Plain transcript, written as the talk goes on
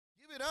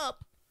it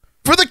up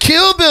for the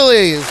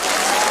Killbillies.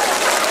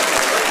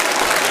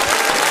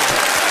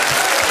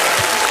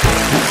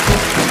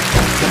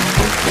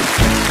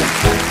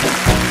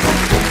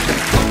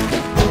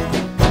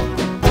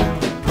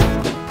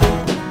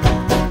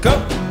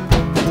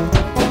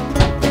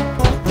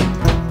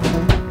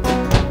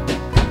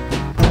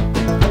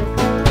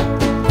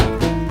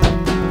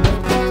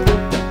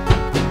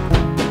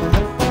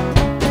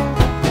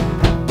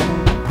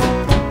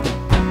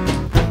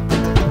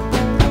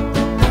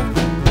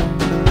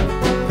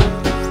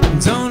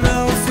 Don't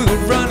know if we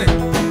were running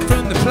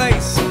from the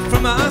place,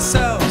 from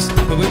ourselves,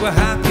 but we were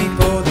happy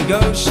for the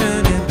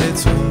ocean in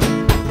between.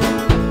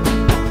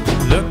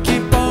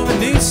 Looking for a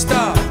new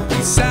start,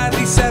 we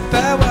sadly said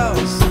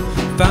farewells.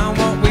 Found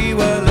what we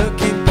were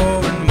looking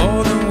for and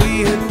more than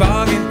we had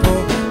bargained for.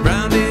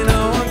 Rounding,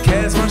 no one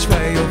cares much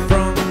where you're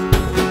from,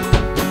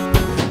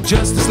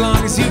 just as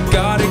long as you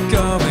got it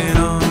going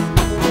on.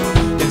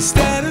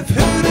 Instead of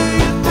who do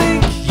you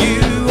think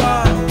you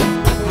are,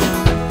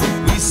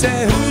 we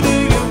say who do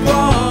you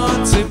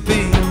want to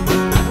be.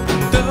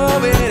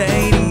 Though it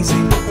ain't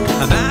easy,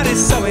 I'm at it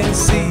so it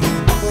seems,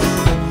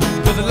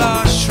 for the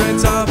last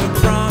shreds of a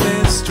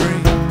promised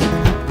dream.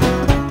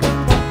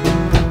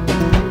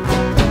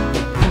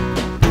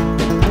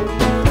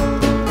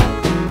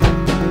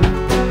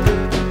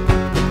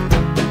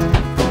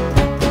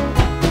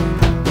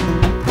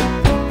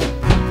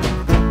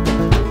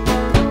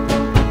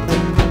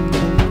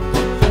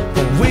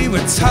 We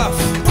were tough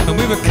and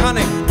we were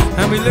cunning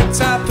and we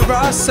looked out for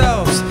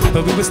ourselves,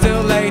 but we were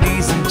still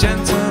ladies and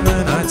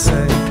gentlemen, I'd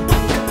say.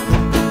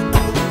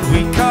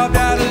 We carved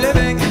out a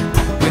living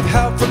with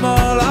help from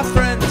all our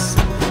friends.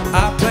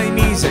 I play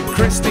music,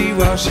 Christy,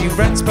 while she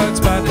rents boats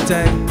by the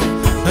day.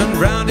 And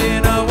round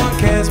here no one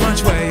cares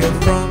much where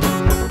you're from,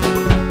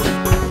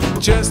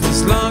 just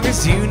as long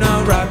as you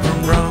know right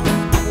from wrong.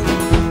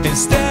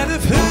 Instead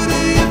of who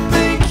do you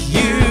think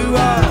you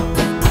are,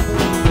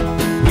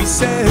 we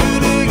say who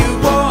do you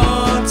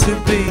want to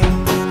be.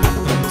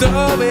 And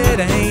though it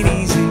ain't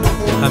easy,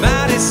 I'm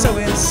at it so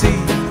it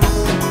seems,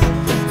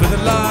 for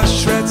the last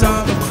shreds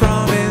of a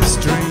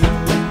promised dream.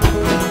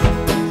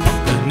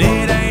 And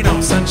it ain't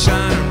all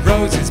sunshine and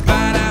roses,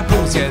 bad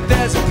apples, yeah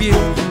there's a few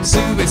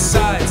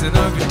suicides and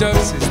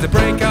overdoses that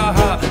break our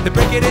heart, that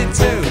break it in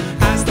two,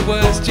 as the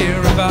worst year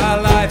of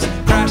our lives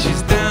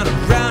crashes down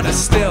around us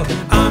still.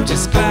 I'm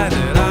just glad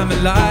that I'm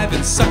alive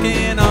and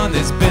sucking on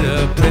this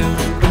bitter pill,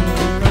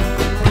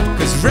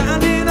 'cause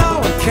round here no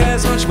one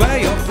cares much where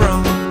you're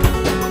from,